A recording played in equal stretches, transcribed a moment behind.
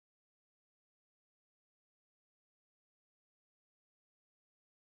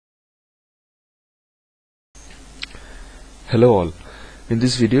Hello all. In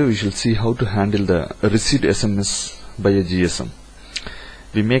this video we shall see how to handle the received SMS by a GSM.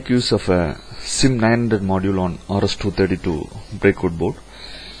 We make use of a SIM900 module on RS-232 breakout board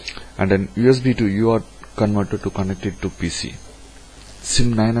and an USB to UART converter to connect it to PC.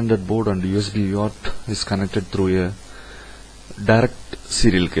 SIM900 board and USB UART is connected through a direct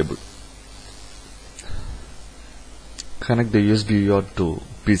serial cable. Connect the USB UART to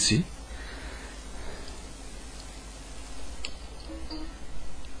PC.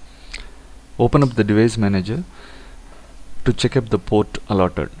 Open up the device manager to check up the port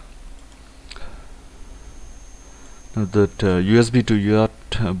allotted. Now that USB to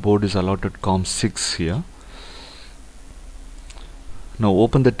UART board is allotted COM6 here. Now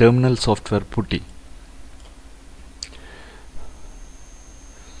open the terminal software putty.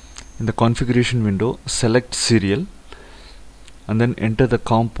 In the configuration window, select serial and then enter the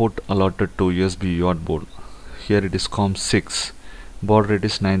COM port allotted to USB UART board. Here it is COM6. Baud rate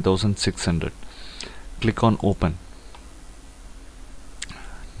is 9600. Click on open.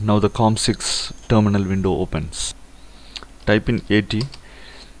 Now the COM6 terminal window opens. Type in 80.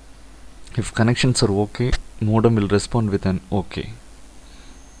 If connections are OK, modem will respond with an OK.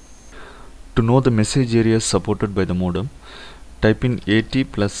 To know the message areas supported by the modem, type in 80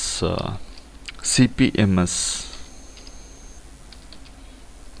 plus CPMS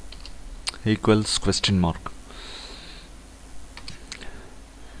equals question mark.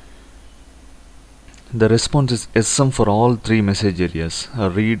 The response is SM for all three message areas: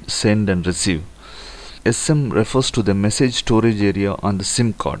 read, send and receive. SM refers to the message storage area on the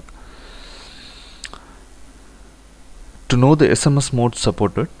SIM card. To know the SMS mode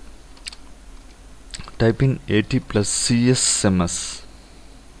supported, type in 80 plus CSMS.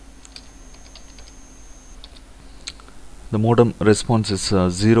 The modem response is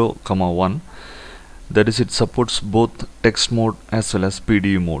 0, 1. That is, it supports both text mode as well as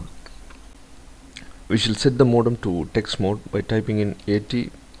PDU mode. We shall set the modem to text mode by typing in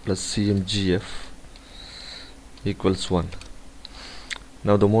 80 plus CMGF equals 1.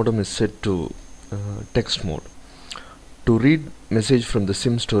 Now the modem is set to text mode. To read message from the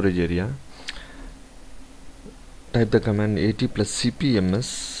SIM storage area, type the command 80 plus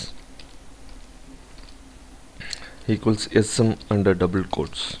CPMS equals SM under double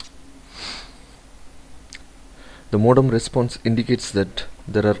quotes. The modem response indicates that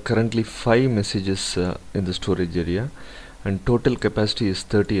there are currently 5 messages in the storage area and total capacity is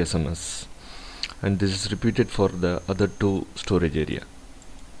 30 SMS, and this is repeated for the other 2 storage area.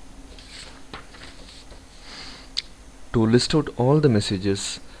 To list out all the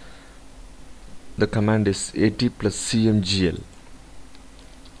messages, the command is 80 plus CMGL.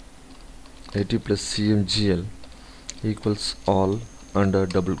 80 plus CMGL equals all under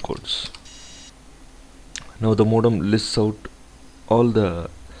double quotes. Now the modem lists out all the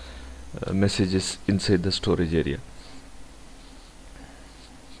messages inside the storage area.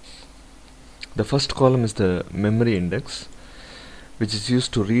 The first column is the memory index, which is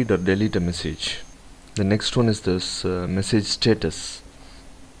used to read or delete a message. The next one is this message status.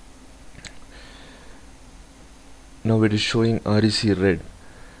 Now it is showing REC read.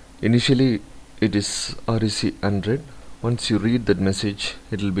 Initially it is REC unread. Once you read that message,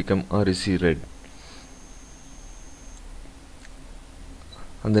 it will become REC read.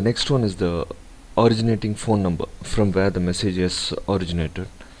 And the next one is the originating phone number from where the message is originated.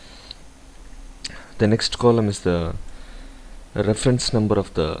 The next column is the reference number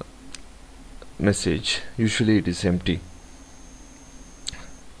of the message. Usually it is empty.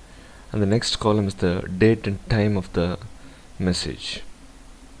 And the next column is the date and time of the message.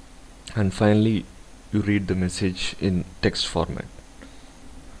 And finally you read the message in text format.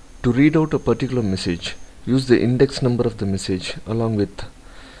 To read out a particular message, use the index number of the message along with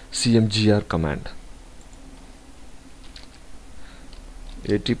CMGR command.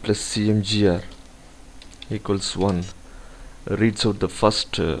 80 plus CMGR equals 1 reads out the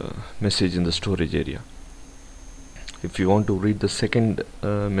first message in the storage area. If you want to read the second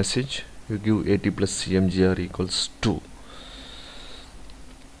message, you give 80 plus CMGR equals 2.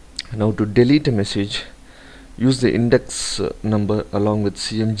 Now to delete a message, use the index number along with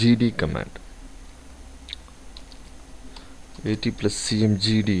CMGD command. 80 plus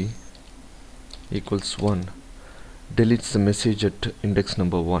CMGD equals 1 deletes the message at index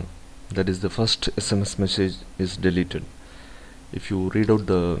number 1. That is, the first SMS message is deleted. If you read out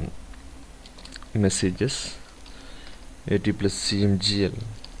the messages, 80 plus CMGL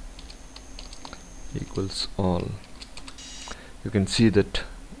equals all, you can see that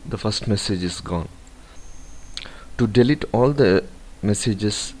the first message is gone. To delete all the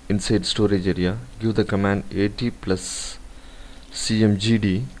messages inside storage area, give the command 80 plus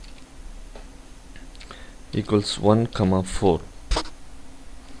cmgd equals 1,4.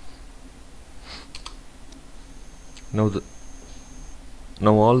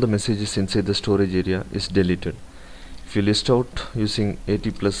 Now all the messages inside the storage area is deleted. If you list out using AT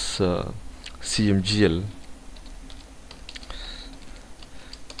plus cmgl,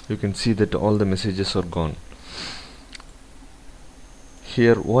 you can see that all the messages are gone.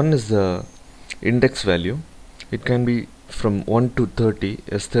 Here 1 is the index value. It can be from 1 to 30,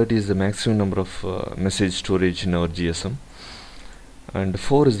 as 30 is the maximum number of message storage in our GSM, and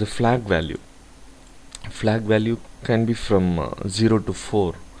 4 is the flag value. Flag value can be from 0 to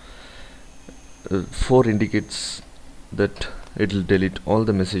 4. 4 indicates that it will delete all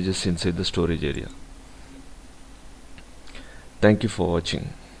the messages inside the storage area. Thank you for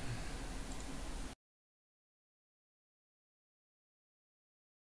watching.